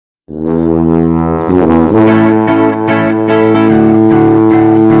Birthday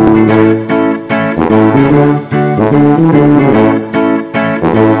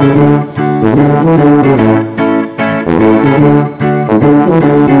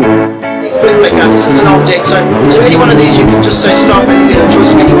cards. This is an old deck, so any one of these you can just say stop and you get a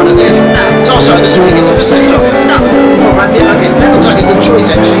choice of any one of these. Stop. Oh, sorry, this is really good, so just say stop. Stop. Oh, right there, okay, that looks like a good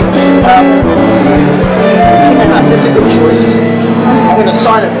choice actually. That's a good choice. I'm going to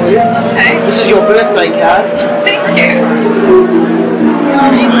sign it for you. Okay. This is your birthday card. Thank you.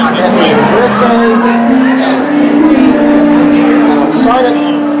 Happy birthday. I'll sign it.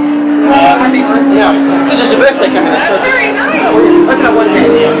 Yeah, this is your birthday coming up. So Very nice. open up one hand.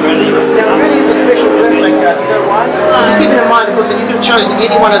 Now, it really is a special birthday card. Do you know why? Just keep it in mind because you could have chosen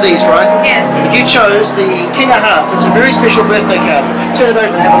any one of these, right? Yes. But you chose the King of Hearts. It's a very special birthday card. Turn it over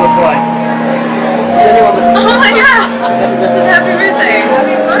and have a look right. Is anyone with Oh my god! This is happy birthday.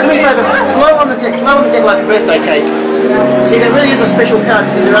 Happy Do me a favour, blow on the deck like a birthday cake. See, there really is a special card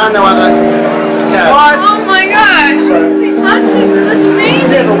because there are no other cards. What? Oh my gosh! That's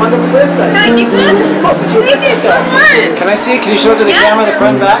amazing! You have a wonderful birthday. Thank you so much! Can I see it? Can you show it to the camera, the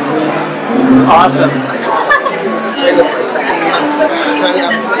front and back? Awesome.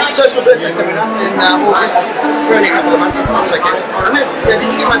 So it's your birthday coming up in August. We're only a couple of months, it's okay. Did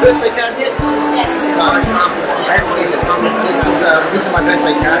you get my birthday card yet? Yes. I haven't seen it. These are my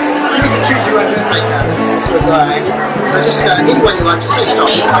birthday cards. You can choose your own birthday card. It's sort of so just anyone you like, just say stop.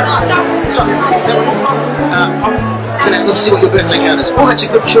 Stop. Stop. I'm going to look to see what your birthday card is. Oh, that's a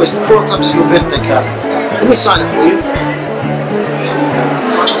good choice. The 4 of Clubs is your birthday card. Let me sign it for you.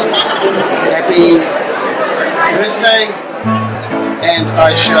 Happy birthday, and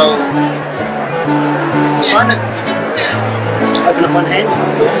I shall sign it. Open up one hand.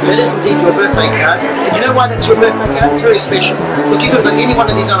 That is indeed your birthday card. And you know why that's your birthday card? It's very special. Look, you could have got any one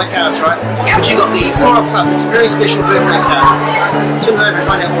of these other cards, right? But you got the 4 of Clubs. It's a very special birthday card. Turn it over and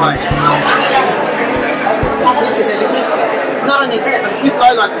find out why. Not only that, but if you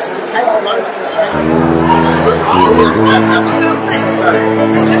blow like this is a cake, blow like it's a cake. So all the other cards now is still a cake. That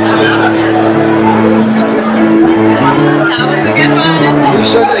was a good one. Can you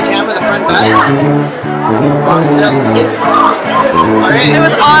show to the camera the front back? Yeah. It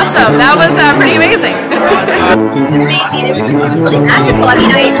was awesome. That was pretty amazing. It was amazing. It was really magical. I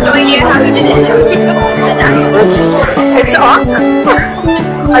mean, I had no idea how you did it. It was fantastic. It's awesome.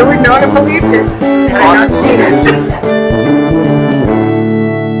 I would not have believed it had I not seen it.